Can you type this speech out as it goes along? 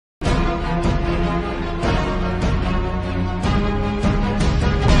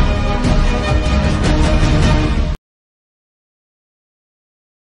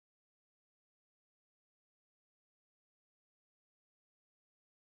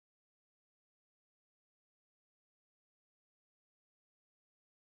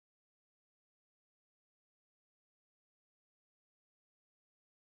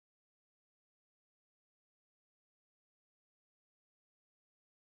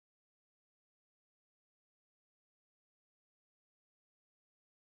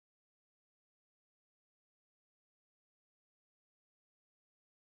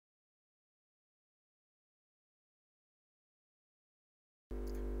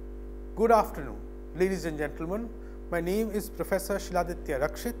Good afternoon, ladies and gentlemen. My name is Professor Shiladitya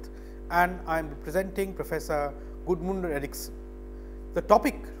Rakshit and I am representing Professor Gudmundur Eriksson. The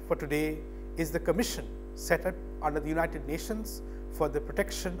topic for today is the commission set up under the United Nations for the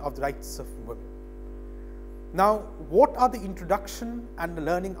protection of the rights of women. Now, what are the introduction and the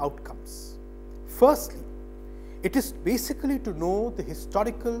learning outcomes? Firstly, it is basically to know the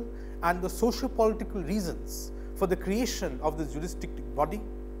historical and the socio-political reasons for the creation of this jurisdictive body.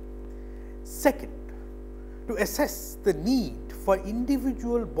 Second, to assess the need for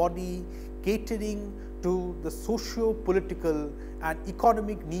individual body catering to the socio-political and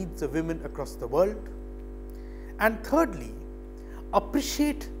economic needs of women across the world. And thirdly,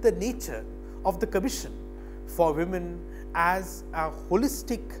 appreciate the nature of the Commission for Women as a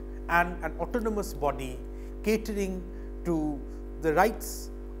holistic and an autonomous body catering to the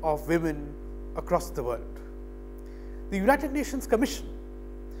rights of women across the world. The United Nations Commission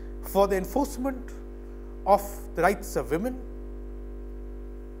for the Enforcement of the Rights of Women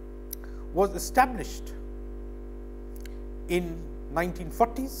was established in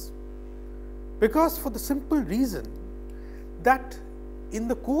 1940s because for the simple reason that in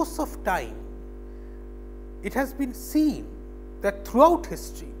the course of time it has been seen that throughout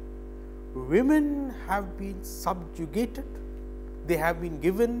history women have been subjugated, they have been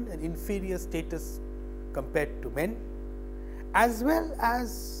given an inferior status compared to men, as well as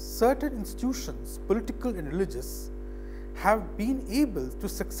certain institutions, political and religious, have been able to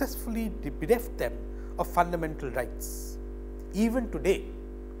successfully bereft them of fundamental rights. Even today,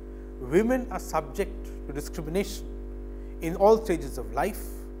 women are subject to discrimination in all stages of life,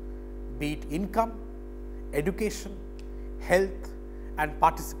 be it income, education, health and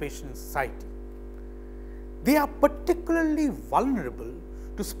participation in society. They are particularly vulnerable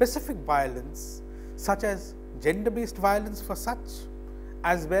to specific violence such as gender-based violence for such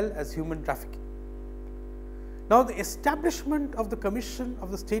as well as human trafficking. Now, the establishment of the Commission of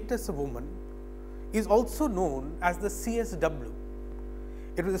the Status of Women is also known as the CSW.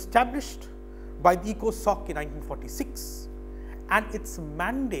 It was established by the ECOSOC in 1946 and its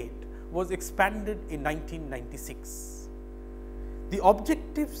mandate was expanded in 1996. The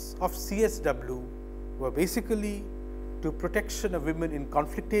objectives of CSW were basically to protection of women in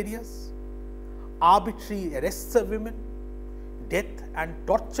conflict areas, arbitrary arrests of women, death and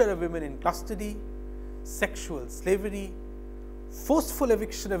torture of women in custody, sexual slavery, forceful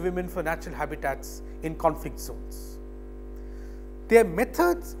eviction of women for natural habitats in conflict zones. Their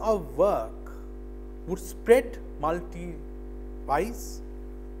methods of work would spread multi-wise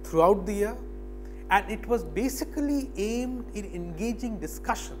throughout the year, and it was basically aimed in engaging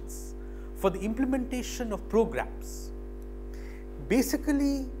discussions for the implementation of programs,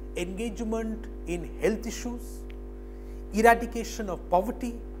 basically engagement in health issues, eradication of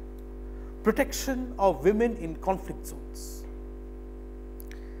poverty, protection of women in conflict zones.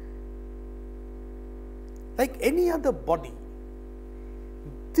 Like any other body,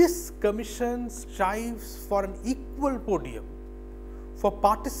 this commission strives for an equal podium for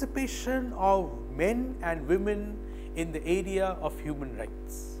participation of men and women in the area of human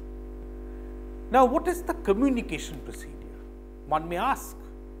rights. Now, what is the communication procedure? One may ask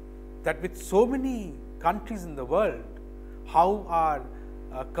that with so many countries in the world, how are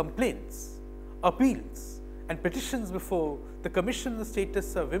complaints, appeals and petitions before the Commission on the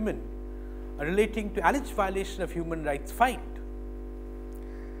Status of Women relating to alleged violation of human rights filed?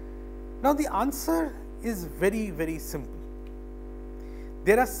 Now, the answer is very, very simple.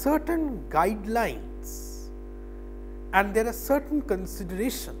 There are certain guidelines and there are certain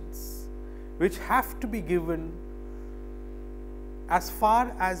considerations which have to be given as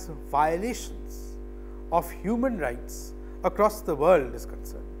far as violations of human rights across the world is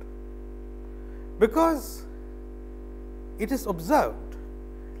concerned, because it is observed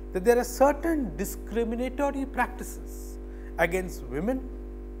that there are certain discriminatory practices against women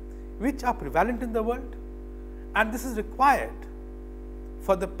which are prevalent in the world, and this is required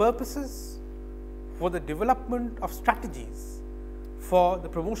for the purposes for the development of strategies for the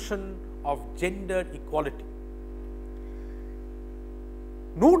promotion of gender equality.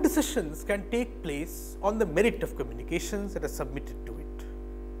 No decisions can take place on the merit of communications that are submitted to it.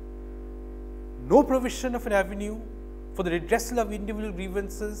 No provision of an avenue for the redressal of individual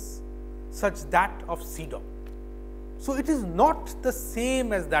grievances such that of CEDAW. So, it is not the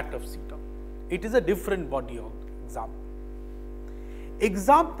same as that of CEDAW. It is a different body of example.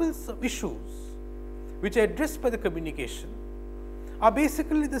 Examples of issues which are addressed by the communication are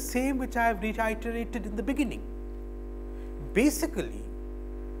basically the same which I have reiterated in the beginning. Basically,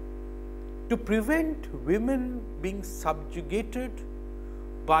 to prevent women being subjugated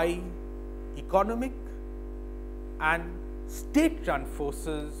by economic and state-run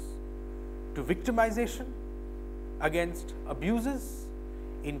forces to victimization, against abuses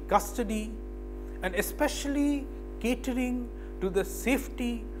in custody, and especially catering to the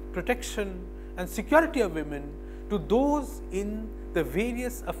safety, protection and security of women to those in the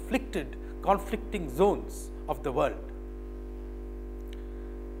various afflicted, conflicting zones of the world.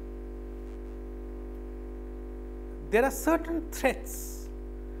 There are certain threats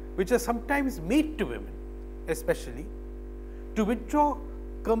which are sometimes made to women, especially to withdraw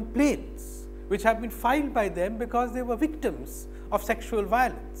complaints which have been filed by them because they were victims of sexual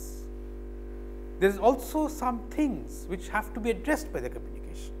violence. There is also some things which have to be addressed by the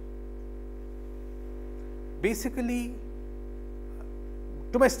communication. Basically,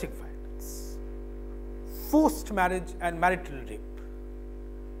 domestic violence, forced marriage and marital rape,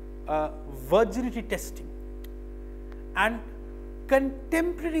 virginity testing, and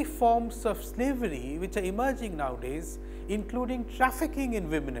contemporary forms of slavery which are emerging nowadays, including trafficking in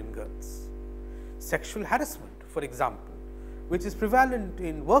women and girls. Sexual harassment, for example, which is prevalent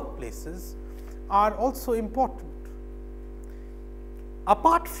in workplaces, are also important.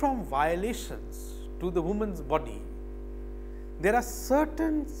 Apart from violations to the woman's body, there are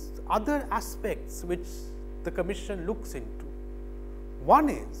certain other aspects which the Commission looks into. One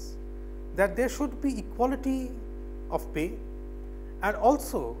is that there should be equality of pay, and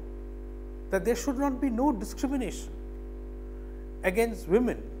also that there should not be no discrimination against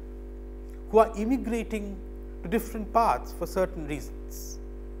women who are immigrating to different parts for certain reasons.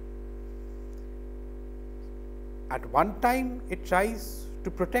 At one time, it tries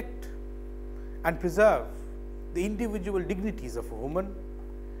to protect and preserve the individual dignities of a woman.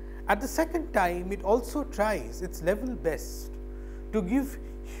 At the second time, it also tries its level best to give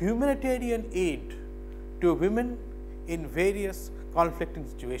humanitarian aid to women in various conflicting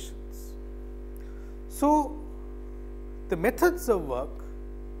situations. So, the methods of work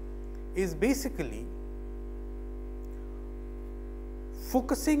is basically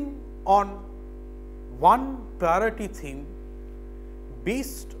focusing on one priority theme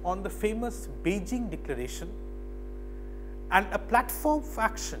based on the famous Beijing Declaration and a platform for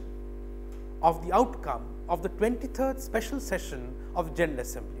action of the outcome of the 23rd special session of the General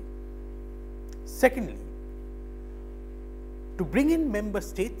Assembly. Secondly, to bring in member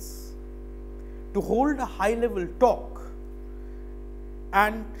states to hold a high-level talk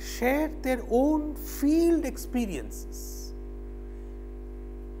and share their own field experiences.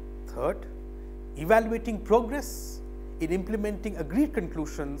 Third, evaluating progress in implementing agreed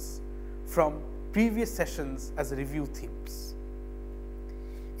conclusions from previous sessions as review themes.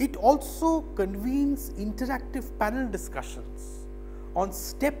 It also convenes interactive panel discussions on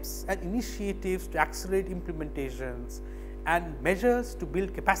steps and initiatives to accelerate implementations and measures to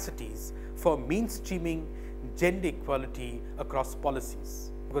build capacities for mainstreaming gender equality across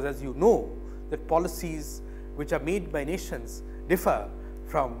policies. Because as you know, that policies which are made by nations differ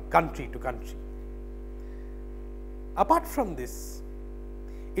from country to country. Apart from this,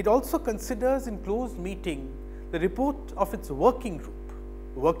 it also considers in closed meeting the report of its working group.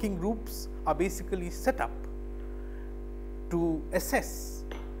 Working groups are basically set up to assess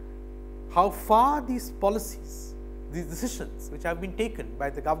how far these policies, these decisions which have been taken by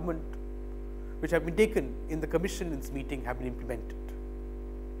the government, which have been taken in the Commission in its meeting, have been implemented,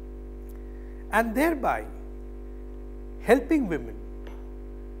 and thereby helping women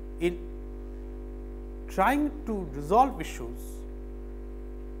in trying to resolve issues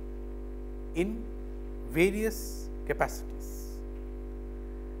in various capacities.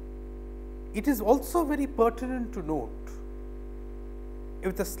 It is also very pertinent to note,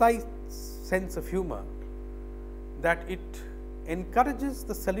 with a slight sense of humor, that it encourages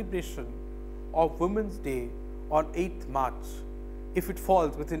the celebration of Women's Day on 8th March if it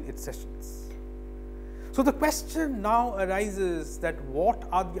falls within its sessions. So, the question now arises that what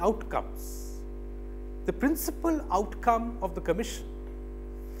are the outcomes? The principal outcome of the Commission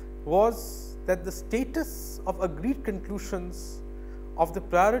was that the status of agreed conclusions of the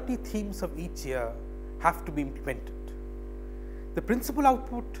priority themes of each year have to be implemented. The principal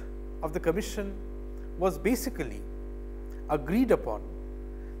output of the Commission was basically agreed upon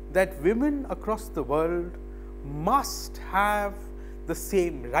that women across the world must have the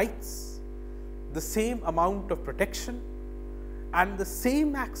same rights, the same amount of protection, and the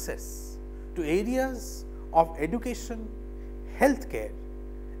same access to areas of education, healthcare,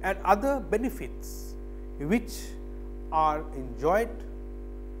 and other benefits which are enjoyed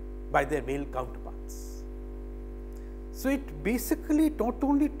by their male counterparts. So, it basically not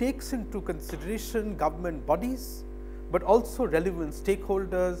only takes into consideration government bodies, but also relevant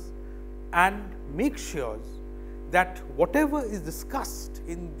stakeholders and make sure that whatever is discussed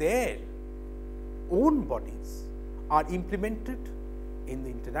in their own bodies are implemented in the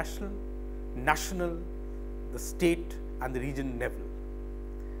international, national, the state and the regional level.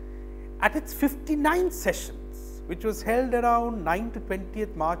 At its 59th sessions, which was held around 9 to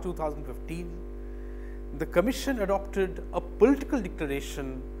 20th March 2015, the Commission adopted a political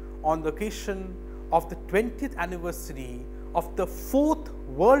declaration on the occasion of the 20th anniversary of the 4th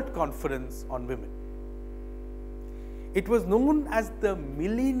World Conference on Women. It was known as the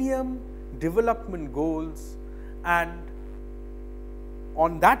Millennium Development Goals, and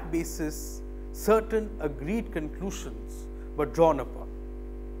on that basis, certain agreed conclusions were drawn upon.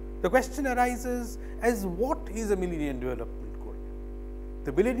 The question arises as what is a Millennium Development Goal?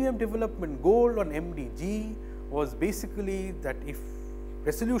 The Millennium Development Goal on MDG was basically that if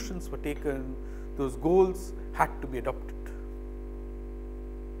resolutions were taken, those goals had to be adopted.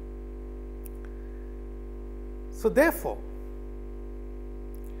 So therefore,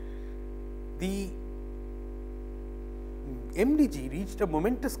 the MDG reached a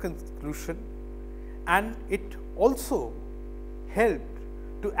momentous conclusion, and it also helped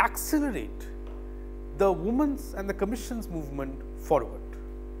to accelerate the women's and the Commission's movement forward.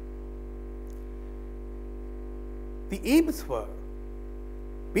 The aims were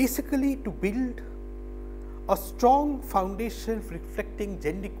basically to build a strong foundation reflecting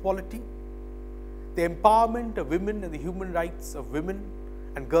gender equality, the empowerment of women and the human rights of women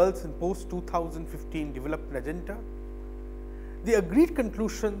and girls in post-2015 development agenda, the agreed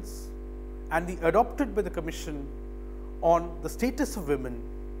conclusions and the adopted by the Commission on the status of women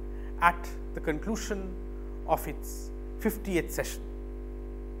at the conclusion of its 50th session.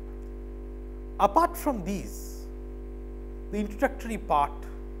 Apart from these, the introductory part,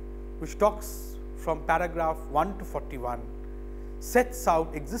 which talks from paragraph 1 to 41, sets out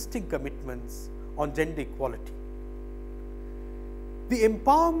existing commitments on gender equality. The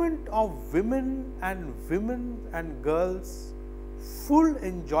empowerment of women and girls, full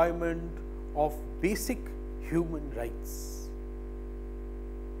enjoyment of basic human rights.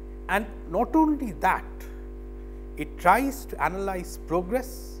 And not only that, it tries to analyze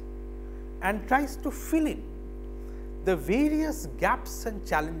progress and tries to fill in the various gaps and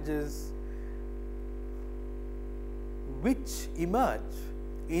challenges which emerge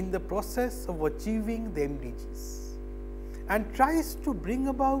in the process of achieving the MDGs, and tries to bring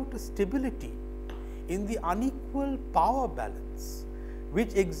about a stability in the unequal power balance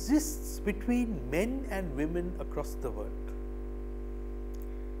which exists between men and women across the world.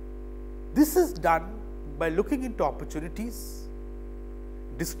 This is done by looking into opportunities,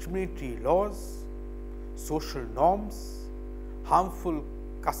 discriminatory laws, social norms, harmful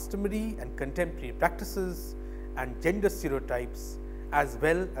customary and contemporary practices, and gender stereotypes, as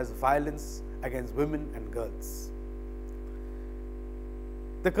well as violence against women and girls.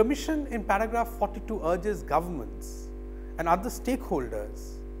 The Commission in paragraph 42 urges governments and other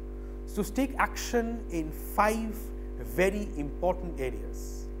stakeholders to take action in 5 very important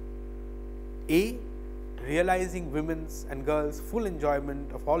areas. A, realizing women's and girls' full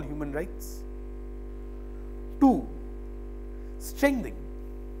enjoyment of all human rights. 2, strengthening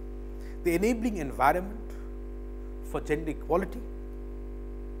the enabling environment for gender equality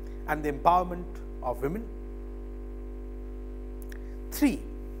and the empowerment of women. 3,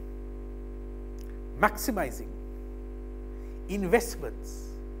 maximizing investments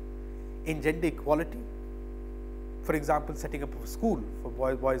in gender equality, for example, setting up a school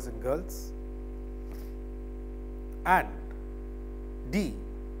for boys and girls. And D,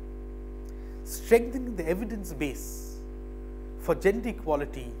 strengthening the evidence base for gender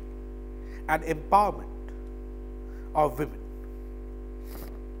equality and empowerment of women.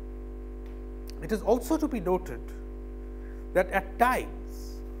 It is also to be noted that at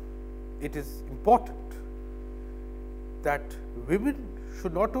times it is important that women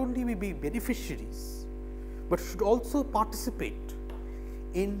should not only be beneficiaries, but should also participate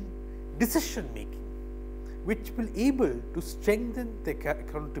in decision making, which will be able to strengthen their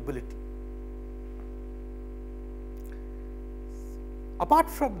accountability. Apart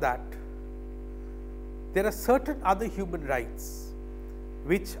from that, there are certain other human rights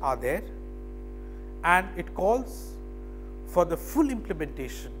which are there, and it calls for the full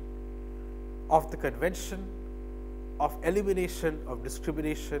implementation of the Convention of Elimination of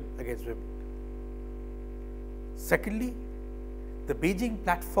Discrimination against Women. Secondly, the Beijing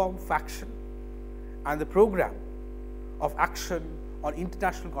Platform for Action and the Program of Action on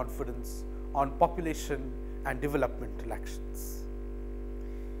International Conference on Population and Developmental Actions,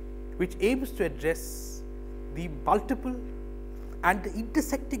 which aims to address the multiple and the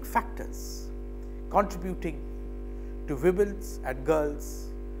intersecting factors contributing to women's and girls'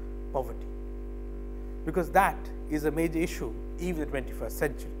 poverty, because that is a major issue even in the 21st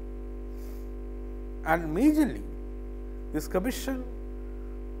century. And majorly, this commission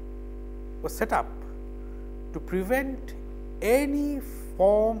was set up to prevent any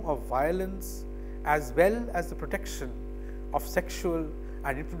form of violence as well as the protection of sexual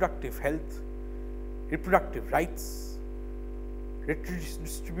and reproductive health, reproductive rights,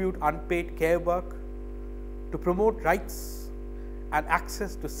 distribute unpaid care work, to promote rights and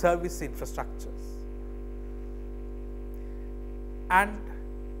access to service infrastructures, and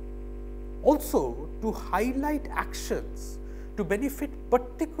also to highlight actions to benefit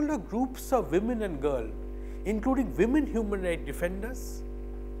particular groups of women and girls, including women human rights defenders,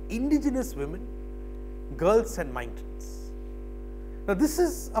 indigenous women, girls and minorities. Now, this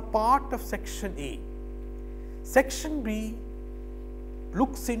is a part of section A. Section B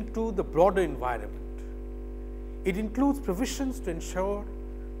looks into the broader environment. It includes provisions to ensure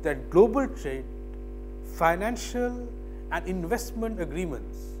that global trade, financial and investment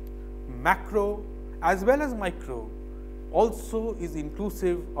agreements, macro as well as micro, also is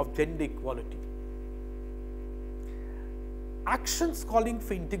inclusive of gender equality. Actions calling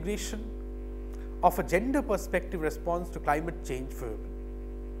for integration of a gender perspective response to climate change for women,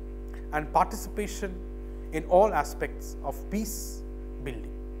 and participation in all aspects of peace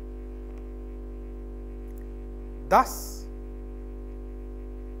building. Thus,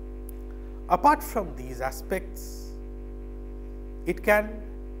 apart from these aspects, it can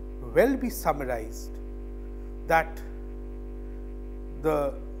well be summarized that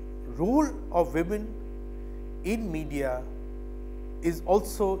the role of women in media is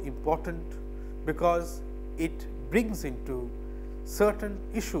also important, because it brings into certain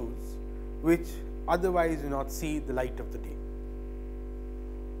issues which otherwise do not see the light of the day.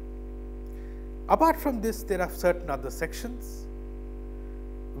 Apart from this, there are certain other sections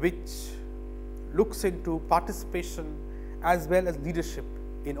which looks into participation as well as leadership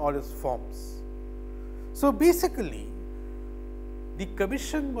in all its forms. So, basically the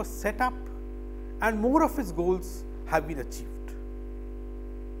commission was set up and more of its goals have been achieved.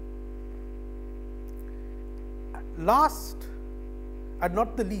 Last and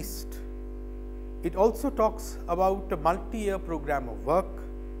not the least, it also talks about a multi-year program of work,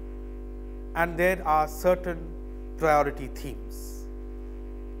 and there are certain priority themes,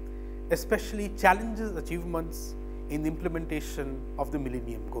 especially challenges, achievements in the implementation of the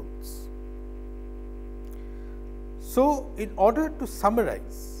Millennium Goals. So, in order to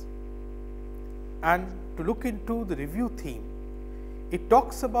summarize and to look into the review theme, it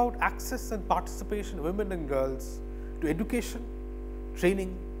talks about access and participation of women and girls to education,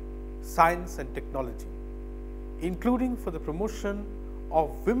 training, science and technology, including for the promotion of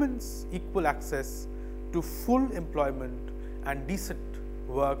women's equal access to full employment and decent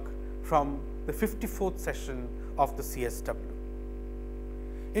work from the 54th session of the CSW.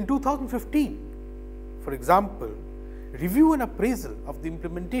 In 2015, for example, review and appraisal of the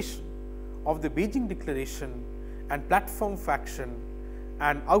implementation of the Beijing Declaration and Platform for Action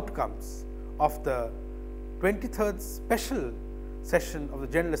and outcomes of the 23rd special session of the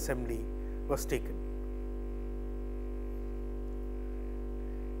General Assembly was taken.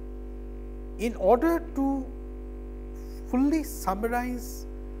 In order to fully summarize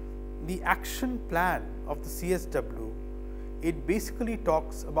the action plan of the CSW, it basically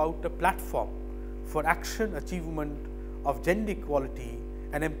talks about a platform for action achievement of gender equality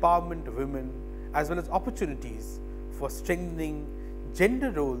and empowerment of women, as well as opportunities for strengthening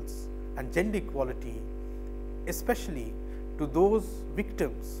gender roles and gender equality, especially to those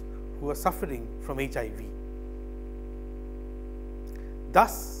victims who are suffering from HIV.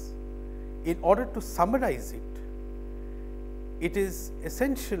 Thus, in order to summarize it, it is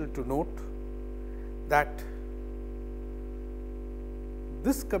essential to note that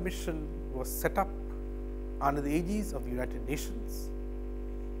this commission was set up under the aegis of the United Nations.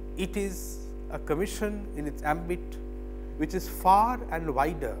 It is a commission in its ambit which is far and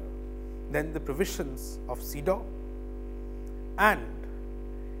wider than the provisions of CEDAW, and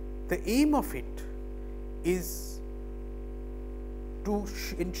the aim of it is to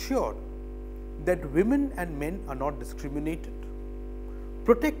ensure that women and men are not discriminated,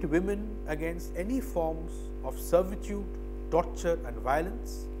 protect women against any forms of servitude, torture and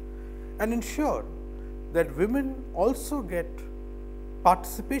violence, and ensure that women also get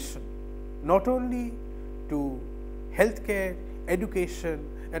participation not only to healthcare, education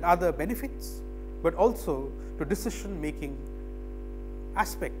and other benefits, but also to decision making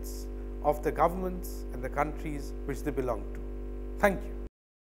aspects of the governments and the countries which they belong to. Thank you.